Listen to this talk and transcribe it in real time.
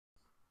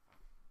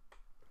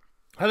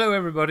Hello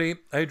everybody,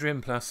 Adrian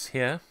Plus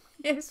here.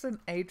 Yes, and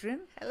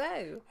Adrian,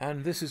 hello.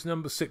 And this is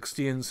number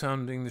 60 in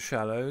Sounding the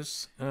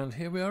Shallows, and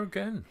here we are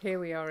again. Here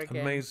we are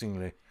again.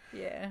 Amazingly.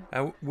 Yeah.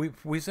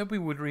 We said we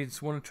would read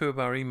one or two of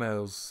our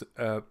emails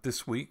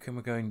this week, and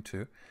we're going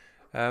to.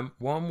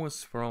 One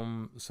was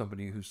from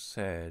somebody who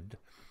said,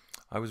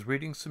 I was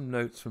reading some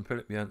notes from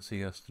Philip Yancey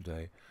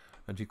yesterday,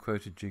 and he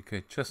quoted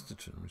G.K.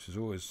 Chesterton, which is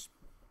always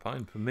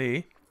fine for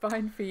me.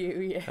 Fine for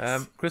you,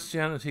 yes.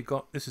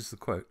 This is the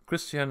quote,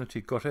 Christianity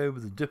got over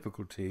the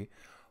difficulty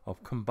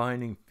of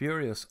combining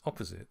furious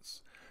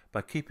opposites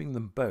by keeping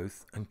them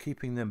both and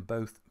keeping them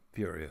both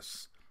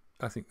furious.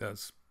 I think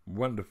that's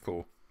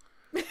wonderful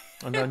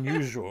and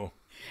unusual.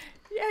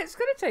 Yeah, it's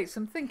going to take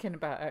some thinking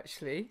about,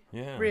 actually.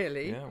 Yeah.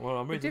 Really. Yeah, well,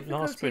 I'll read the the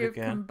last bit difficulty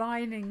again. of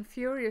combining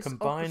furious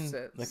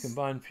opposites. They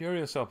combine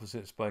furious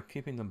opposites by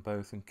keeping them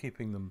both and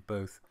keeping them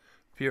both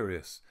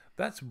furious.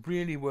 That's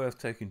really worth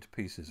taking to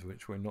pieces,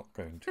 which we're not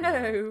going to.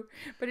 No,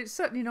 but it's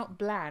certainly not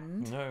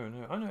bland. No,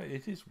 I know,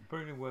 it is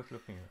really worth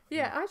looking at.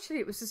 Yeah, actually,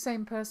 it was the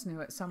same person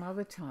who at some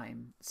other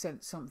time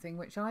sent something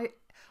which I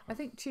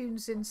think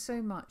tunes in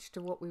so much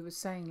to what we were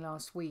saying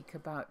last week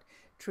about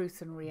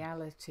truth and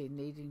reality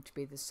needing to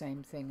be the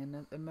same thing, and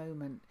at the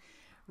moment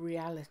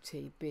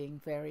reality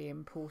being very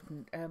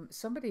important.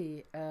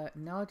 Somebody,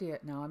 Nadia,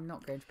 now I'm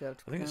not going to be able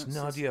to pronounce I think it's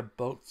Nadia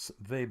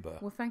Boltz-Weber.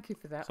 Well, thank you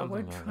for that. Something I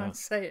won't like try and that.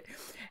 say it.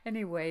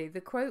 Anyway,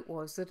 the quote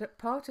was that at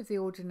part of the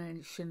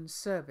ordination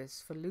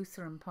service for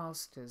Lutheran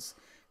pastors,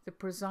 the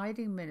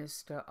presiding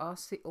minister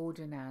asked the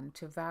ordinand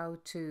to vow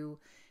to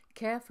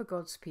care for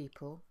God's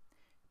people,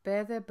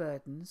 bear their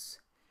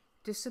burdens,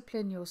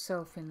 discipline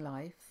yourself in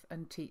life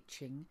and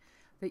teaching,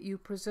 that you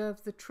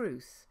preserve the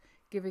truth,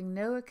 giving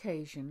no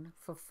occasion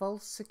for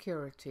false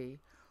security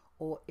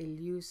or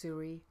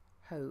illusory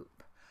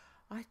hope.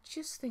 I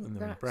just think And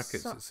then in that's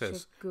brackets such it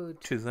says, a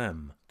good... to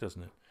them,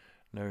 doesn't it?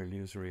 No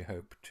illusory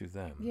hope to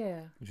them.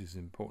 Yeah. Which is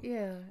important.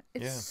 Yeah.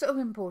 It's Yeah. so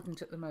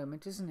important at the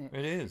moment, isn't it?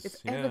 It is,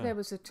 If yeah. ever there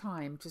was a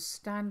time to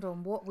stand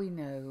on what we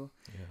know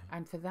Yeah.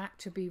 and for that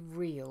to be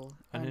real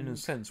And in a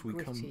sense,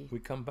 gritty. we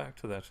come back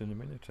to that in a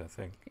minute, I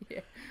think. Yeah,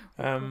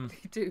 we probably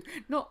do.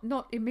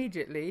 Not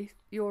immediately.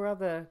 Your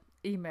other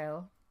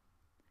email...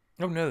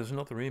 Oh no, there's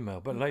another email,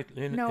 but later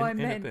in No, I a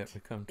meant bit we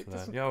come to it that.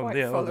 doesn't Yeah, quite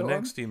the follow on.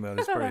 next email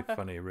is very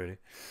funny, really.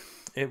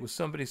 It was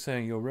somebody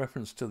saying your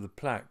reference to the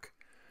plaque.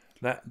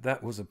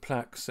 That was a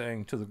plaque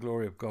saying "to the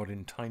glory of God"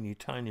 in tiny,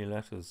 tiny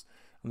letters,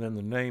 and then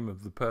the name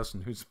of the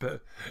person who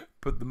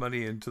put the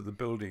money into the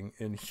building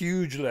in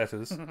huge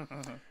letters.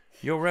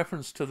 Your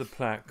reference to the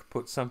plaque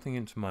put something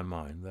into my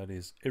mind that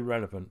is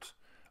irrelevant.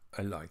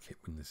 I like it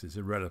when this is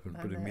irrelevant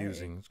but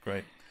amusing. It's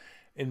great.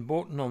 In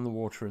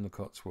Bourton-on-the-Water in the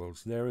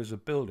Cotswolds, there is a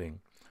building,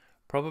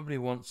 probably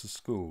once a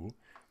school,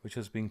 which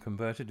has been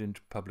converted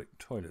into public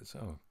toilets.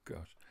 Oh,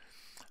 gosh.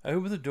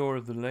 Over the door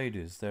of the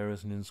ladies, there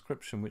is an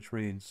inscription which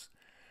reads,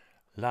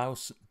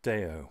 Laus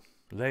Deo,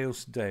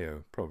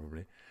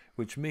 probably,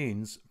 which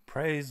means,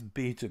 praise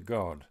be to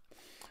God.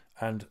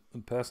 And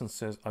the person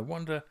says, I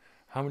wonder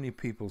how many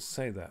people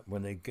say that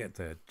when they get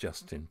there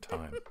just in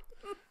time.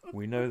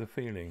 We know the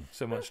feeling.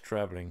 So much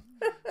travelling,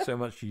 so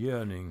much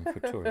yearning for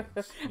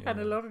toilets. Yeah. And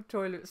a lot of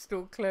toilets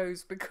still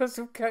closed because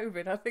of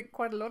COVID. I think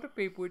quite a lot of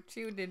people would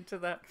tune into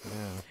that.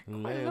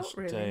 Yeah, Quite a lot, Laus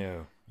really.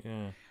 Deo.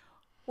 Yeah.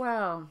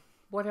 Well,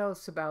 what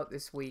else about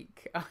this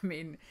week? I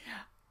mean,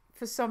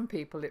 for some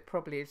people it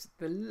probably is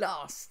the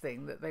last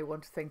thing that they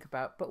want to think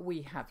about, but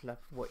we have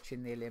loved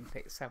watching the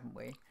Olympics, haven't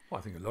we? Well,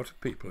 I think a lot of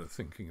people are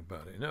thinking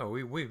about it. No,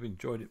 we've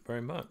enjoyed it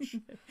very much,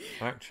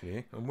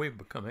 actually, and we've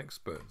become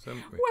experts,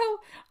 haven't we? Well,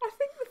 I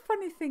think the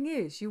funny thing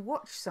is you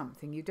watch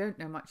something you don't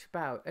know much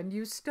about and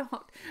you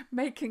start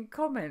making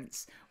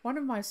comments. One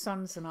of my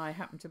sons and I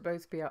happen to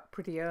both be up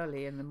pretty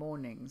early in the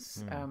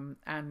mornings,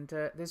 and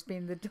there's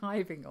been the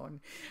diving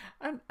on,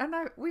 and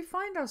we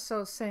find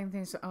ourselves saying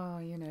things like, oh,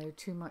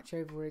 too much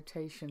over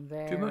rotation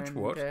there. Too much and,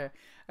 what?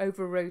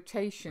 Over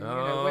rotation,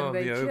 Oh, when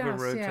they the just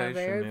over-rotation,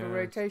 they over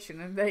rotation,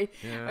 and they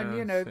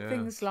Yes,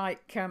 things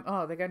like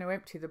they're going to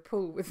empty the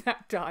pool with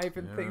that dive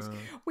and things.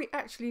 We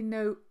actually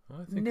know.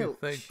 I think nilch. if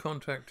they'd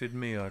contacted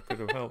me, I could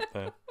have helped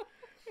there.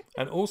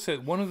 And also,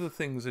 one of the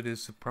things that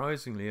is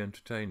surprisingly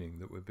entertaining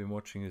that we've been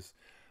watching is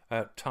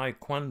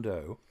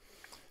Taekwondo.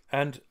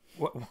 And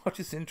what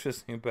is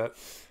interesting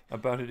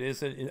about it is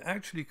that it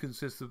actually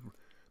consists of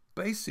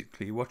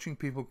basically watching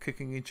people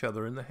kicking each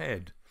other in the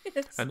head.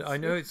 Yes, And I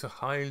know it's a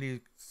highly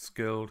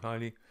skilled,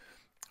 highly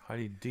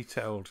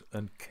detailed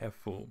and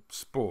careful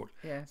sport.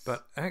 Yes.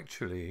 But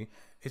actually,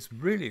 it's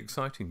really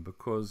exciting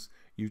because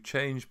you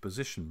change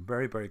position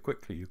very, very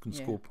quickly. You can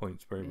score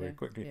points very, very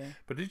quickly. Yeah.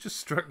 But it just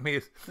struck me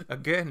as,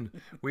 again,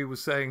 we were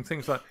saying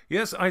things like,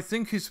 yes, I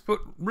think his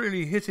foot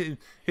really hit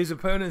his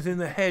opponent in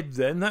the head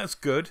then. That's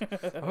good.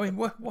 I mean,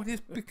 what is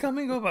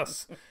becoming of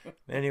us?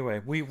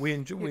 Anyway, we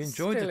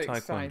enjoyed the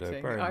Taekwondo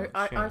exciting. very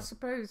much. I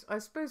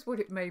suppose what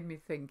it made me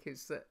think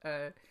is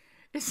that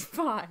it's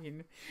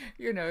fine,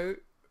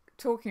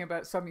 talking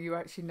about something you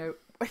actually know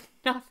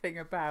nothing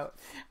about,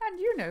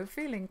 and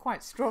feeling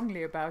quite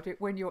strongly about it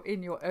when you're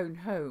in your own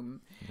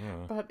home.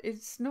 Yeah. But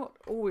it's not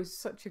always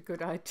such a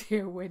good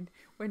idea when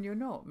you're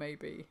not,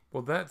 maybe.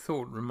 Well, that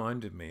thought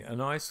reminded me,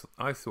 and I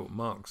thought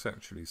Marx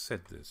actually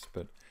said this,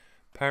 but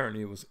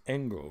apparently it was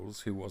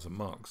Engels, who was a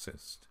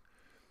Marxist,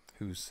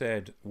 who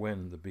said,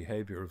 when the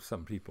behaviour of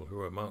some people who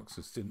are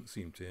Marxists didn't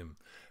seem to him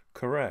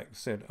correct,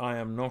 said, "I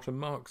am not a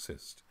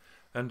Marxist."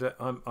 And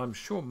I'm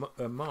sure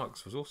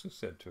Marx was also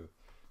said to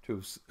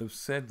have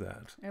said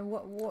that. And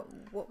what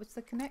was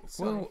the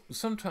connection? Well,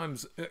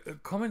 sometimes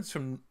comments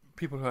from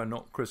people who are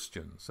not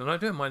Christians, and I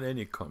don't mind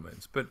any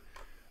comments, but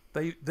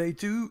they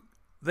do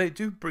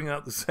bring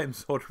out the same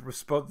sort of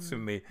response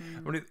in me. I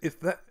mean, if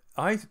that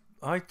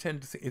I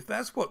tend to think, if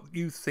that's what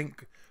you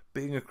think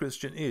being a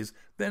Christian is,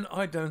 then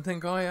I don't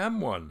think I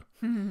am one.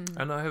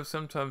 And I have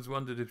sometimes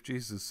wondered if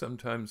Jesus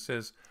sometimes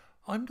says,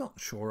 "I'm not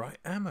sure I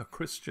am a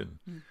Christian."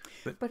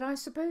 But I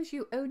suppose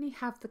you only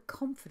have the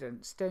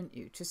confidence, don't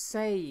you, to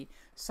say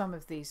some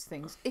of these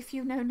things if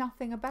you know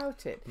nothing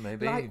about it.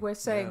 Maybe, like we're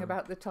saying yeah.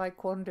 about the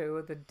taekwondo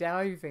or the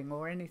diving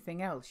or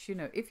anything else.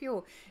 If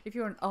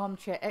you're an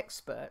armchair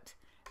expert,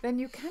 then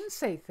you can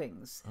say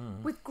things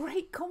with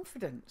great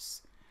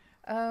confidence.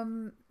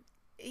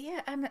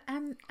 Yeah, and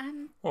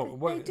Well,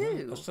 they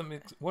do.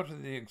 What are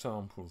the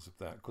examples of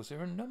that? Because there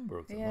are a number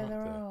of them, Yeah, aren't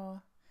there there?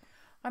 are.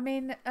 I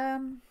mean,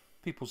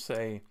 People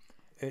say,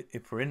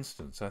 for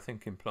instance, I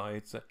think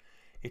implies that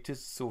it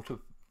is sort of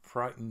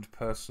frightened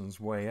person's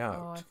way out.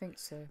 oh, I think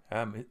so.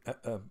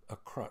 A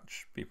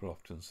crutch, people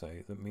often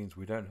say, that means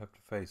we don't have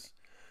to face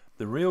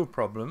the real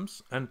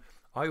problems. And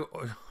I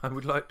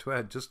would like to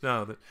add just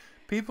now that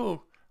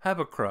people have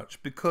a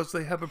crutch because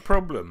they have a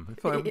problem.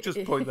 If I would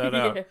just point that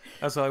out, Yeah.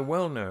 as I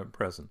well know at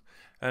present.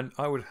 And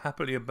I would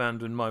happily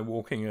abandon my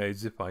walking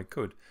aids if I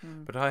could.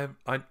 But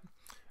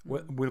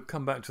we'll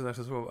come back to that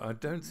as well. I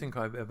don't think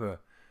I've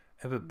ever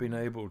been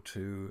able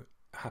to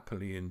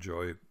happily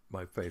enjoy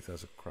my faith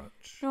as a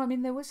crutch. No, I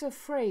mean, there was a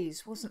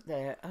phrase, wasn't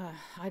there?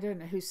 I don't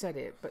know who said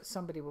it, but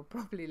somebody will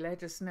probably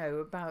let us know,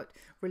 about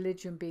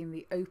religion being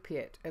the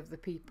opiate of the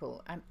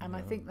people. And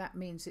I think that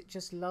means it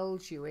just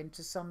lulls you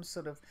into some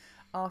sort of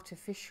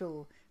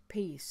artificial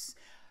peace.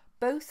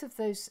 Both of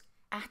those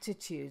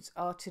attitudes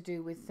are to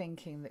do with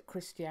thinking that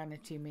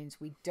Christianity means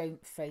we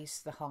don't face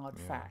the hard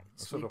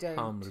facts. A sort of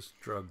harmless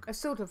drug. A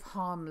sort of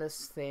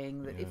harmless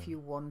thing that if you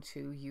want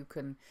to, you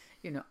can,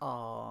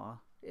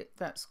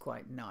 that's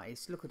quite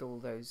nice. Look at all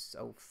those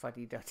old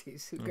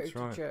fuddy-duddies who go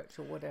to church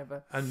or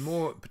whatever. And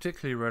more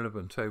particularly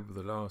relevant over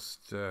the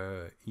last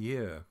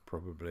year,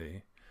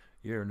 probably,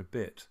 year and a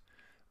bit,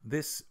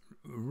 this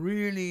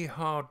really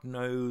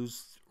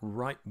hard-nosed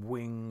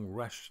right-wing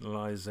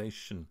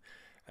rationalisation.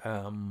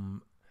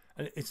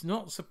 And it's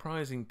not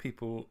surprising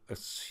people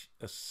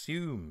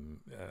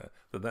assume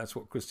that that's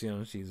what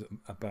Christianity is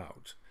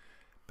about,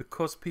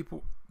 because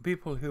people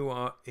who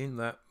are in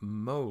that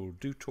mould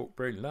do talk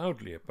very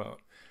loudly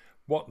about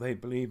what they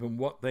believe and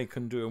what they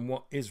can do and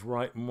what is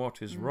right and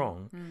what is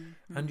wrong.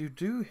 And you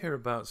do hear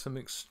about some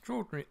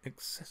extraordinary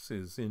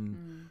excesses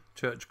in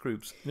church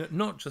groups,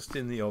 not just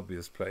in the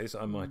obvious place,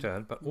 I might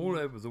add, but all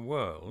over the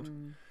world,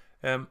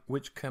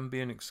 which can be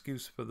an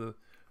excuse for the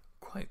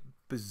quite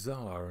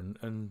bizarre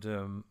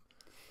and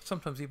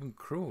sometimes even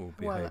cruel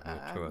behaviour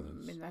to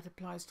others. I mean, that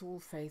applies to all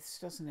faiths,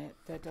 doesn't it?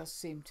 There does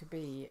seem to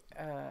be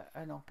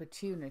an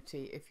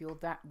opportunity, if you're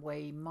that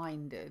way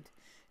minded,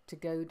 to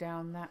go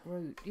down that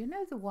route.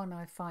 The one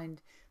I find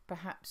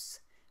perhaps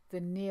the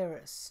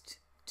nearest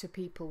to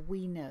people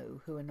we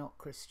know who are not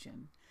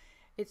Christian,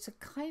 it's a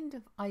kind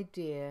of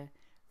idea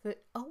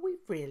that, are we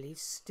really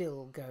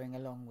still going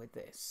along with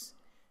this?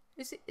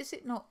 Is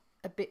it not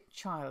a bit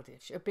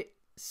childish, a bit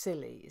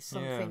silly,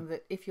 something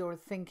that if you're a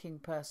thinking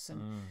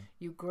person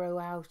you grow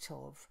out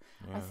of?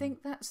 I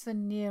think that's the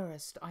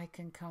nearest I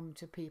can come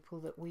to people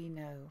that we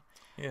know.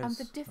 And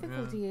the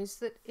difficulty is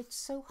that it's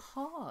so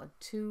hard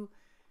to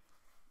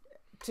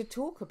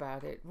talk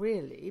about it,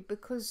 really,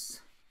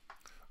 because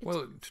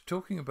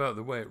talking about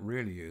the way it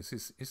really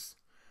is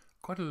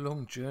quite a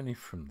long journey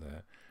from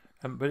there.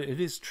 But it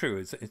is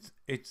true,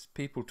 it's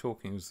people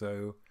talking as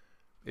though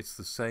it's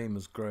the same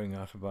as growing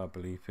out of our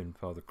belief in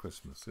Father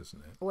Christmas,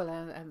 isn't it? Well,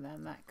 and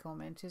then that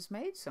comment is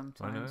made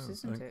sometimes,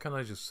 isn't it? Can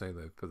I just say,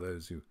 though, for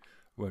those who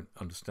won't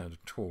understand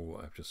at all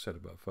what I've just said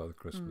about Father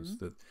Christmas,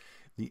 that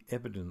the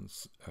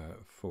evidence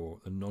for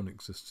the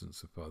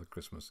non-existence of Father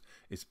Christmas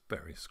is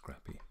very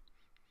scrappy.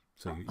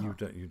 So you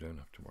don't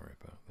have to worry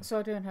about that. So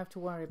I don't have to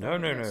worry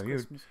about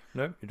Christmas.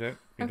 You don't.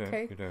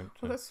 Okay. You don't.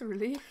 Well, that's a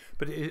relief.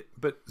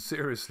 But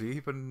seriously,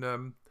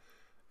 even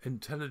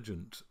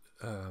intelligent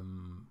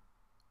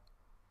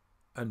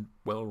and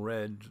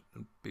well-read,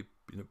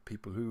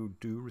 people who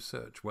do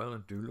research well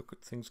and do look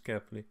at things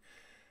carefully,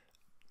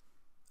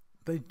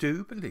 they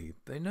do believe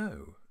they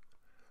know.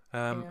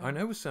 I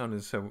know we're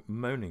sounding so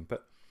moaning,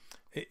 but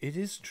it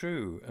is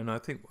true. And I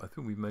think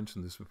we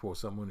mentioned this before.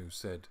 Someone who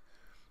said,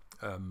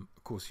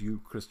 of course, you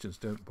Christians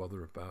don't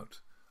bother about,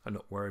 are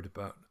not worried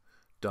about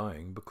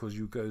dying because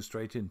you go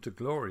straight into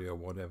glory or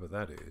whatever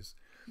that is.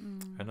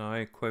 And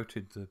I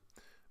quoted the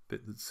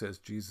bit that says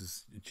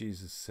Jesus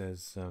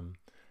says,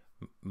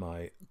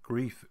 my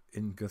grief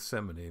in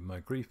Gethsemane, my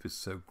grief is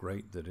so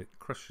great that it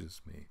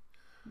crushes me.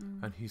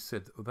 And he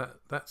said,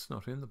 that's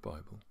not in the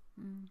Bible.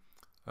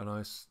 And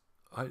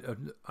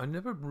I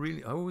never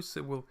really, I always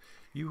said, well,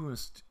 you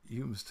must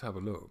have a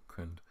look.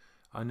 And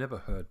I never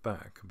heard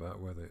back about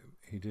whether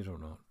he did or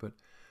not. But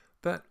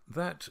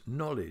that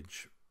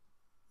knowledge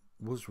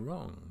was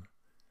wrong.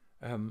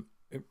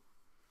 It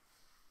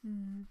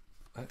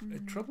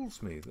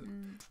troubles me that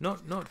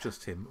not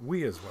just him,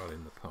 we as well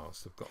in the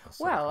past have got ourselves.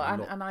 Well,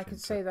 and I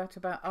could say that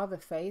about other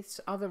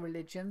faiths, other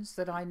religions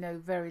that I know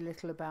very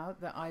little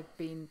about, that I've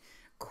been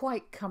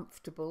quite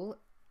comfortable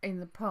in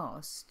the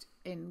past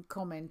in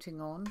commenting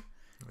on,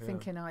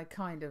 thinking I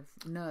kind of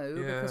know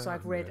because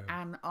I've read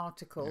an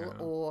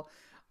article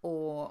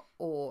or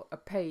a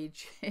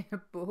page in a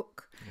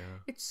book.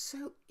 It's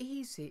so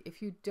easy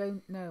if you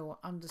don't know or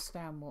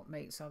understand what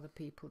makes other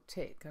people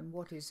tick and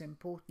what is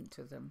important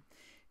to them,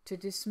 to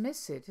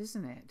dismiss it,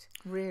 isn't it?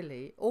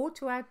 Really, or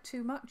to add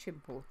too much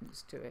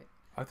importance to it.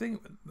 I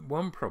think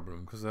one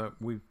problem, because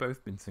we've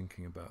both been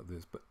thinking about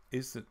this, but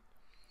is that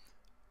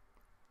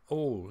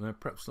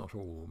perhaps not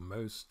all,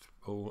 most,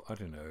 all, I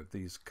don't know,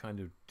 these kind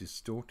of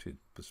distorted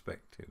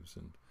perspectives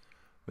and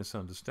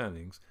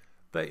misunderstandings,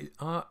 they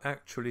are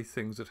actually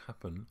things that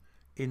happen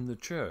in the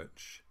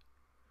church.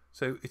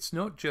 So it's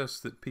not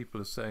just that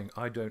people are saying,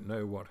 I don't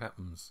know what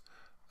happens.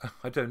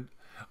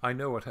 I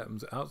know what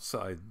happens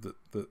outside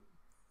that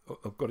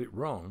I've got it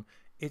wrong.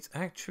 It's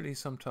actually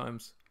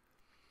sometimes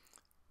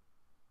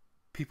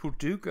people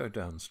do go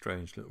down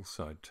strange little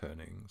side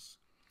turnings.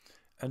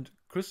 And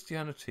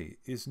Christianity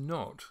is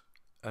not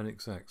an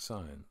exact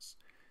science.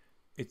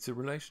 It's a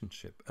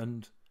relationship.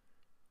 And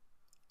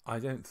I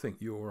don't think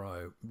you or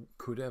I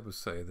could ever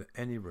say that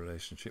any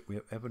relationship we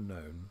have ever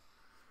known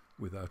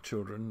with our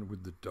children,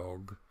 with the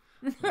dog,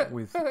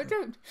 with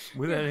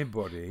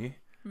anybody,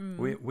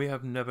 we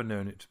have never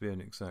known it to be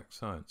an exact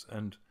science.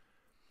 And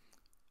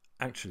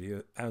actually,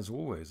 as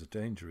always, a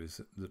danger is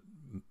that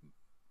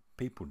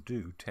people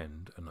do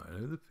tend, and I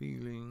know the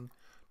feeling,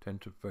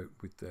 tend to vote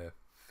with their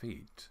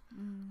feet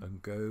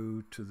and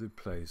go to the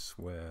place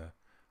where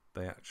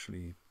they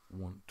actually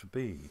want to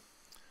be.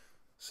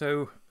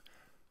 So,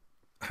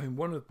 I mean,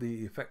 one of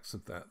the effects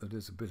of that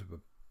is a bit of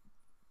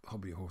a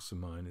hobby horse of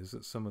mine, is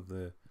that some of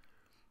the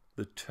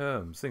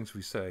terms, things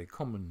we say,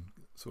 common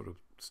sort of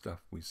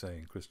stuff we say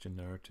in Christian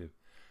narrative,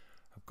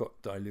 have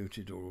got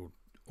diluted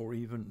or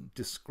even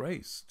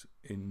disgraced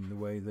in the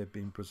way they've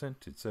been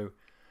presented. So,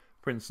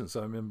 for instance,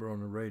 I remember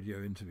on a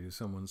radio interview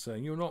someone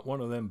saying, "You're not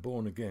one of them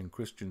born-again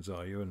Christians,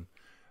 are you?" And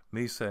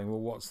me saying, "Well,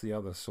 what's the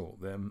other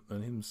sort then?"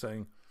 And him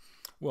saying,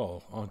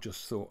 "Well, I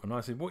just thought." And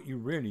I said, "What you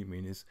really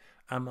mean is,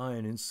 am I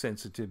an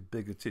insensitive,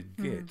 bigoted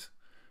git?"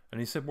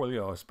 And he said, "Well,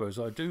 yeah, I suppose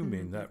I do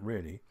mean that,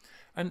 really."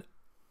 And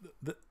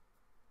the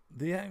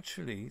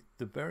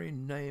very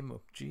name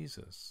of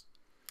Jesus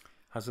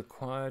has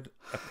acquired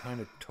a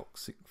kind of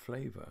toxic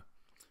flavour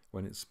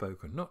when it's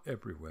spoken. Not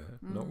everywhere,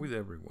 not with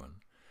everyone.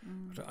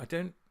 But I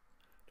don't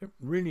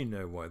really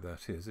know why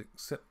that is,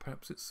 except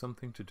perhaps it's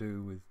something to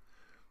do with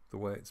the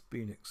way it's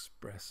been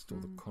expressed or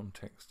the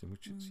context in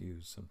which it's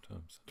used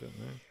sometimes. I don't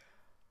know.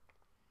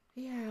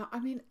 Yeah, I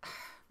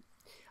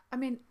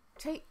mean,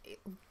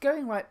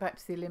 going right back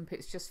to the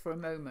Olympics just for a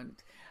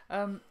moment.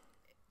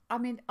 I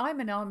mean, I'm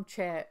an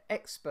armchair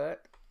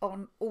expert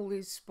on all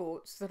these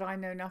sports that I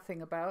know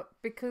nothing about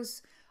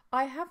because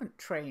I haven't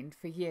trained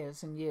for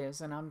years and years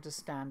and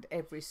understand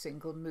every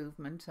single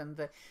movement. And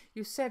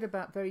you said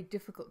about very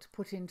difficult to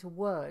put into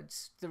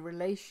words the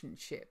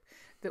relationship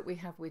that we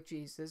have with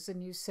Jesus,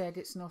 and you said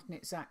it's not an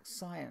exact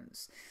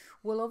science.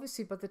 Well,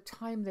 obviously, by the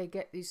time they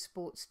get these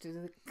sports to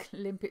the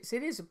Olympics,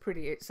 it is a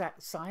pretty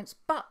exact science,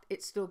 but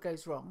it still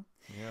goes wrong.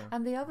 Yeah,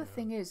 and the other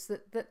thing is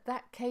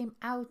that came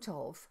out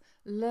of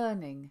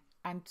learning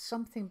and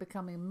something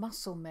becoming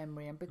muscle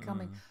memory and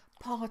becoming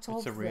part of them.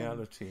 It's a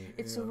reality.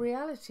 It's a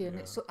reality, and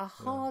it's a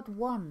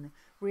hard-won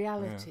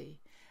reality.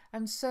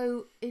 And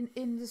so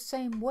in the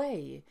same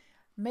way,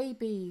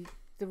 maybe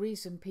the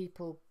reason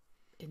people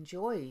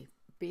enjoy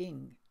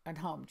being an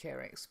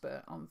armchair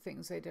expert on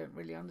things they don't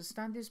really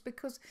understand is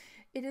because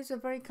it is a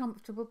very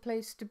comfortable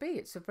place to be.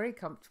 It's a very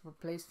comfortable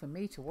place for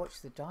me to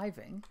watch the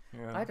diving.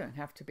 I don't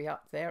have to be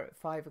up there at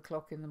 5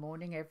 o'clock in the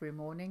morning every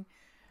morning.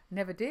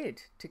 Never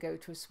did, to go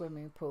to a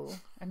swimming pool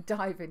and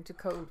dive into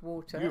cold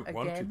water again. You've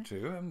wanted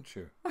to, haven't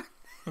you? I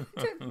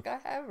don't think I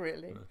have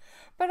really.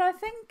 But I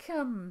think,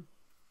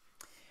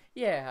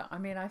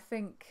 I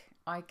think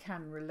I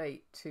can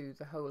relate to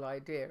the whole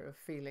idea of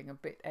feeling a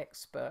bit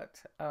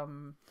expert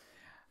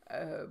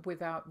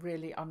without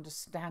really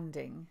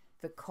understanding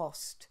the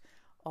cost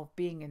of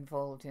being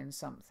involved in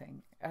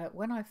something.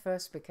 When I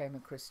first became a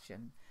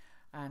Christian,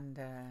 and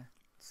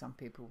some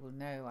people will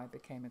know I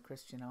became a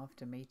Christian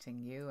after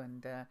meeting you,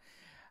 and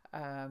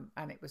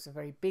it was a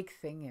very big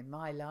thing in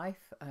my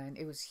life, and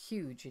it was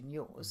huge in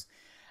yours.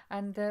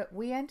 And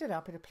we ended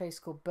up at a place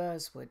called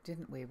Burswood,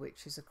 didn't we?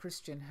 Which is a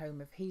Christian home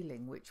of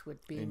healing, which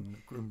would be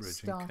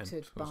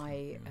started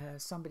by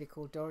somebody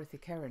called Dorothy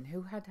Kerrin,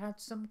 who had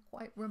some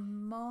quite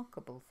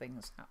remarkable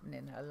things happen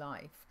in her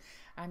life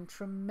and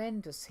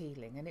tremendous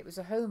healing. And it was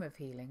a home of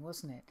healing,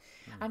 wasn't it?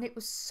 And it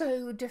was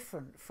so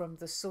different from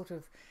the sort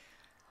of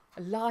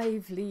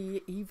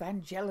lively,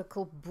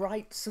 evangelical,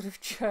 bright sort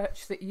of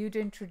church that you'd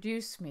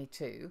introduced me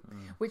to,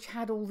 which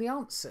had all the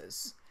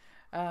answers.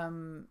 I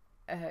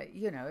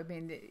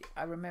mean,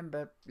 I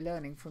remember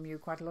learning from you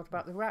quite a lot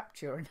about the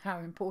rapture and how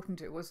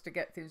important it was to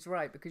get things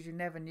right, because you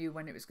never knew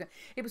when it was going.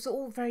 It was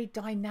all very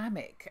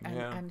dynamic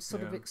and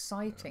sort of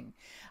exciting.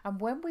 And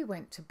when we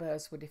went to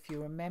Burswood, if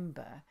you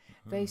remember,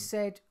 they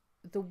said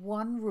the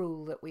one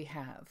rule that we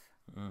have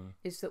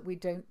is that we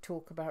don't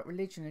talk about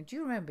religion. And do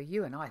you remember,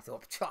 you and I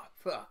thought,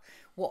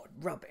 what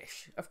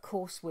rubbish. Of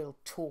course we'll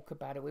talk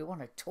about it. We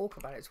want to talk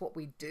about it. It's what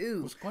we do.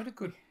 It was quite a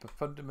good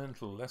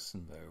fundamental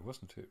lesson, though,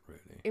 wasn't it,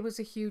 really? It was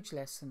a huge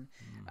lesson.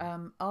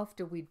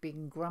 After we'd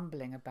been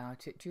grumbling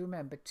about it, do you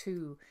remember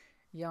 2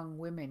 young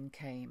women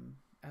came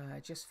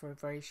just for a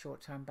very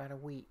short time, about a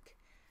week,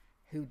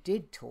 who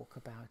did talk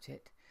about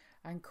it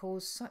and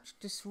caused such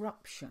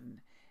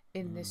disruption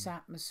in this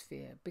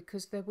atmosphere,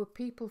 because there were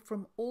people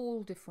from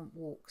all different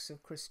walks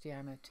of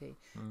Christianity.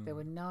 There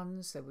were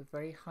nuns, there were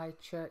very high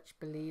church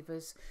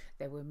believers,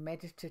 there were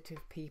meditative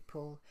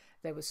people,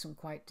 there were some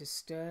quite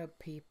disturbed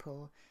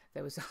people,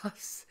 there was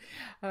us.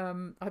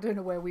 I don't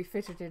know where we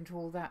fitted into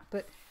all that,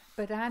 but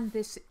and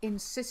this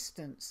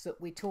insistence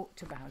that we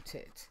talked about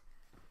it.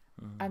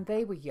 And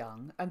they were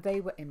young, and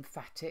they were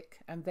emphatic,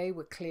 and they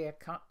were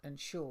clear-cut and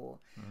sure.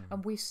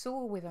 And we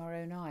saw with our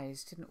own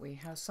eyes, didn't we,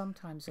 how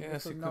sometimes a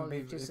little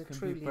knowledge is a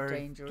truly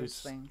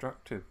dangerous thing.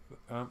 Destructive.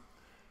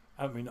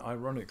 I mean,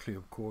 ironically,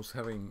 of course,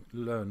 having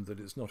learned that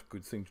it's not a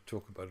good thing to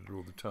talk about it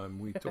all the time,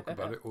 we talk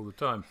about it all the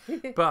time.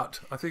 But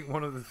I think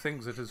one of the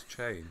things that has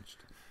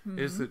changed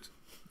is that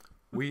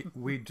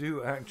we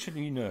do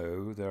actually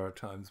know there are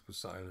times for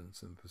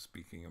silence and for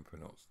speaking and for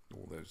not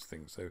all those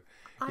things. So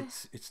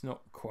it's not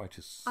quite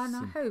as simple.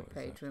 And I hope,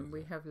 Adrian,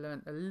 we have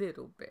learnt a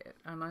little bit.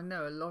 And I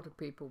know a lot of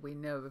people we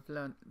know have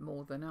learnt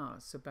more than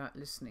us about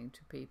listening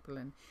to people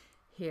and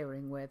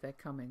hearing where they're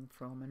coming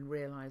from and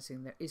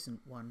realising there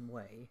isn't one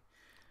way.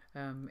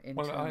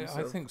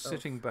 I think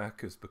sitting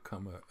back has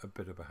become a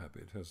bit of a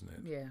habit, hasn't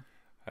it?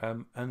 Yeah.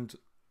 And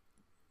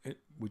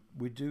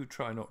we do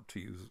try not to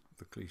use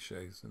the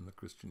cliches and the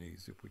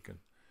Christianese if we can.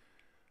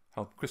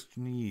 How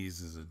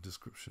Christianese is a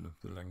description of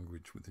the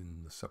language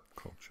within the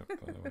subculture,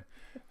 by the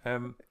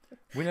way.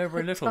 We know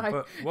very little,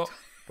 but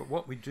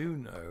what we do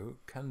know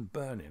can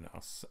burn in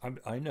us.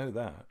 I know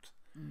that.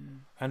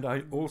 And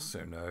I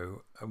also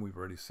know, and we've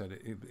already said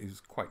it is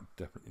quite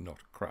definitely not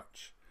a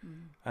crutch.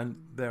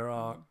 And there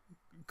are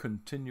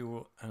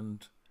continual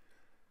and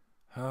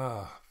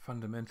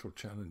fundamental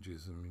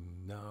challenges. I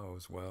mean, now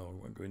as well,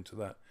 I won't go into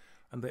that.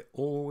 And they're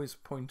always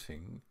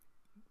pointing,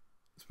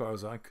 as far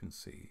as I can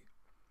see,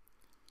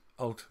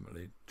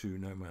 ultimately to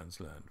no man's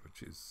land,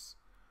 which is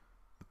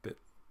the bit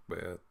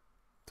where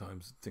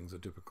times things are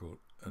difficult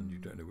and you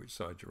don't know which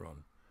side you're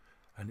on.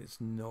 And it's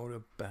not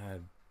a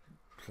bad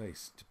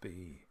place to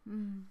be.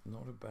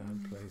 Not a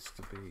bad place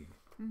to be.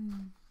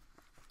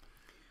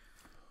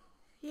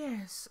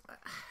 Yes,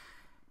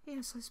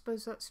 I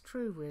suppose that's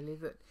true, really,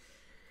 that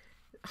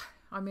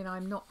I mean,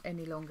 I'm not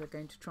any longer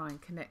going to try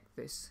and connect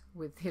this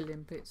with the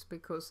Olympics,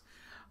 because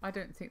I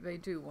don't think they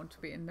do want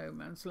to be in no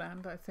man's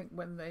land. I think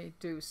when they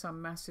do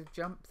some massive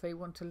jump, they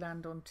want to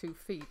land on 2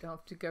 feet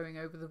after going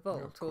over the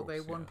vault, or they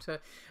want to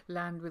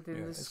land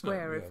within the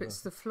square if it's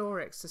the floor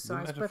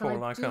exercise. The metaphor,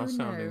 like our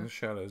sound in the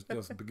shallows,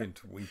 doesn't begin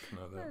to weaken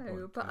at that point.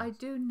 No, but I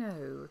do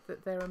know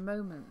that there are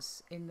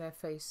moments in their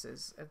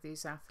faces of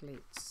these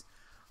athletes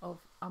of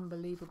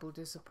unbelievable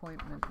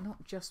disappointment,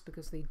 not just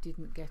because they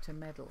didn't get a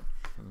medal,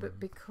 but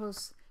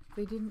because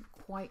they didn't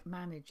quite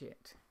manage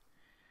it.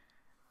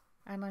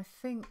 And I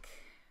think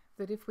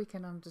that if we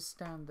can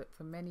understand that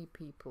for many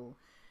people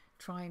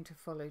trying to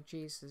follow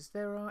Jesus,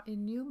 there are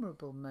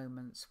innumerable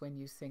moments when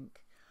you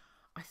think,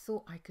 I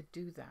thought I could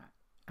do that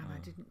and I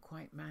didn't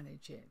quite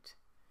manage it,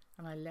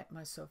 and I let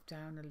myself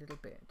down a little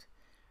bit.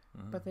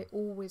 But they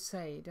always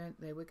say,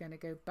 don't they, we're going to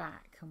go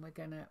back and we're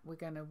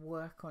going to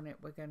work on it.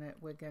 We're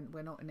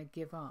not going to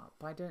give up.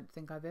 I don't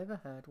think I've ever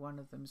heard one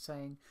of them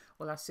saying,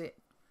 well, that's it.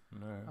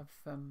 No.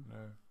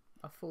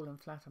 I've fallen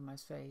flat on my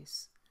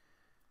face.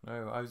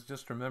 No, I was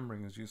just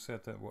remembering as you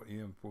said that what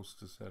Ian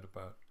Forster said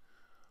about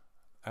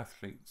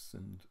athletes,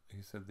 and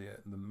he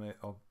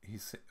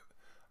said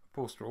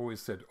Forster always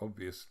said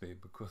obviously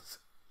because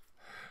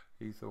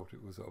he thought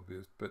it was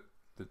obvious, but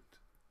that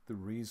the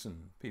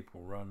reason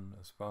people run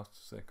as fast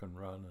as they can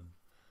run and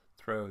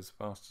throw as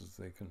fast as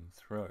they can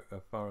throw,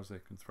 as far as they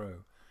can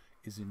throw,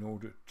 is in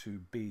order to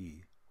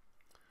be.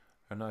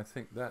 And I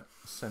think that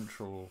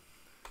central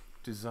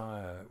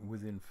desire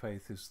within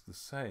faith is the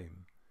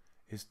same,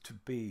 is to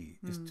be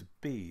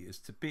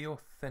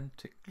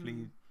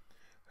authentically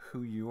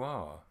who you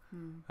are.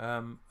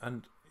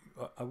 And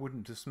I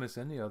wouldn't dismiss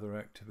any other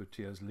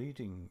activity as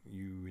leading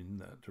you in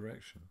that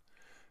direction.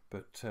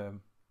 But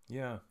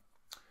yeah, I'll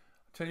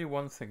tell you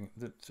one thing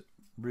that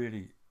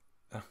really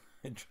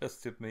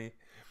interested me.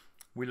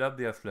 We love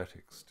the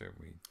athletics, don't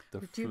we?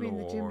 Do you mean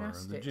the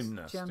gymnastics? And the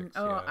gymnastics.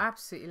 Oh, yeah.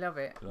 absolutely love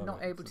it. Love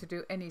Not it. able to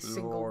do any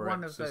single Floor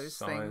one of those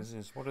things.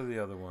 exercises. What are the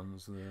other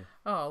ones there?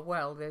 Oh,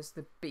 well, there's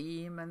the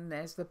beam and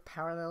there's the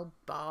parallel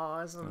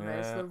bars and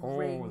there's Yeah, the all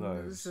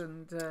rings those.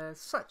 and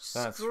such That's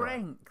right.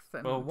 strength.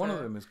 And, Well, one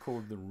of them is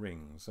called the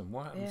rings, and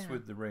what happens Yeah.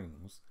 with the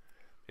rings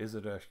is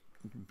that a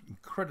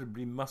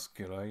incredibly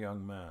muscular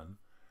young man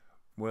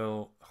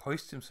will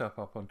hoist himself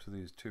up onto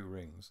these two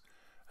rings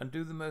and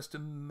do the most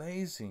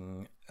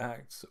amazing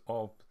acts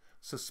of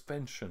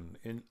suspension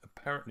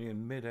apparently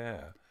in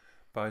mid-air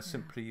by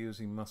simply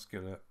using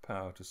muscular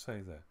power to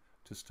stay there.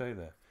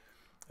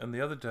 And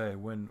the other day,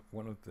 when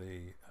one of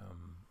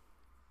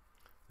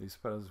these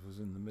fellows was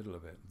in the middle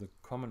of it, the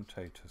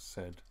commentator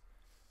said,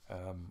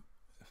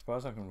 as far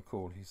as I can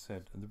recall, he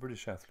said, and the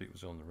British athlete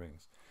was on the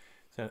rings,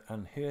 said,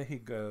 and here he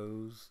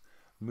goes,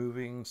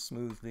 moving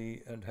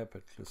smoothly and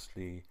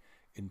effortlessly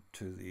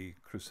into the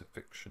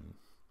crucifixion.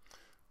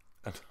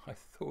 And I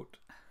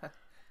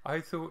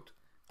thought,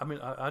 I mean,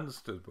 I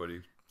understood what he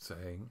was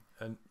saying,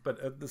 but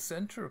at the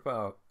centre of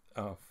our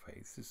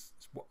faith is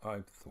what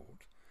I've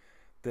thought.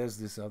 There's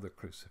this other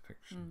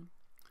crucifixion,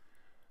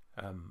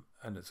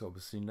 and it's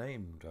obviously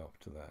named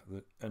after that.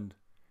 And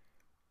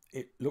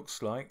it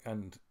looks like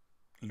and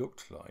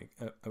looked like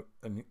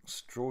an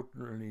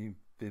extraordinarily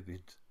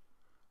vivid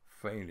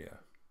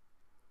failure.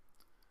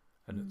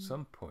 And at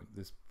some point,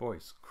 this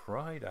voice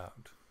cried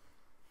out,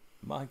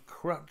 my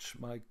crutch,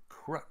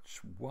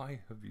 why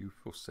have you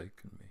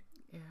forsaken me?"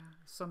 Yeah,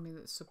 something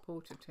that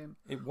supported him.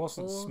 It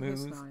wasn't all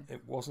his smooth, life.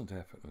 it wasn't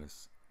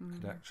effortless,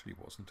 it actually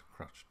wasn't a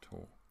crutch at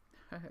all.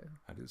 Oh.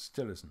 And it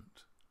still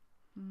isn't.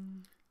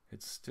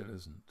 It still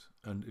isn't.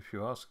 And if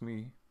you ask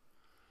me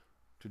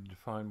to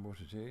define what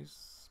it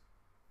is,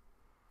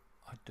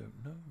 I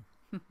don't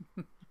know.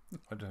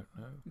 I don't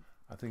know.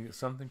 I think it's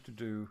something to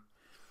do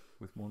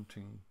with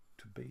wanting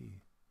to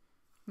be,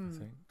 I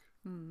think.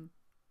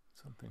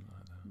 Something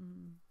like that.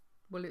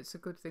 Well, it's a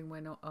good thing we're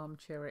not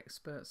armchair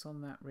experts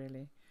on that,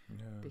 really,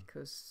 Yeah.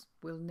 because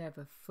we'll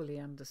never fully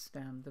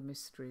understand the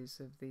mysteries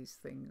of these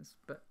things,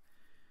 but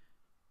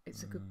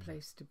it's a good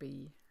place to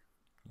be.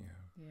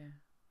 Yeah.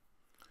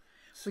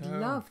 We'd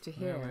love to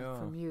hear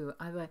from you.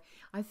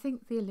 I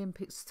think the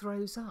Olympics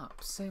throws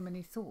up so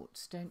many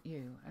thoughts, don't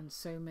you? And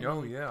so many.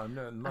 Oh yeah,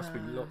 no, there must be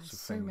lots of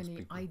so things.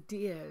 many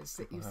ideas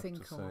that you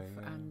think of,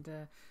 yeah.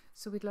 and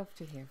so we'd love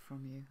to hear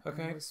from you.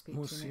 Okay, and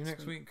we'll see you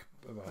next week.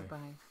 Bye bye. Bye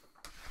bye.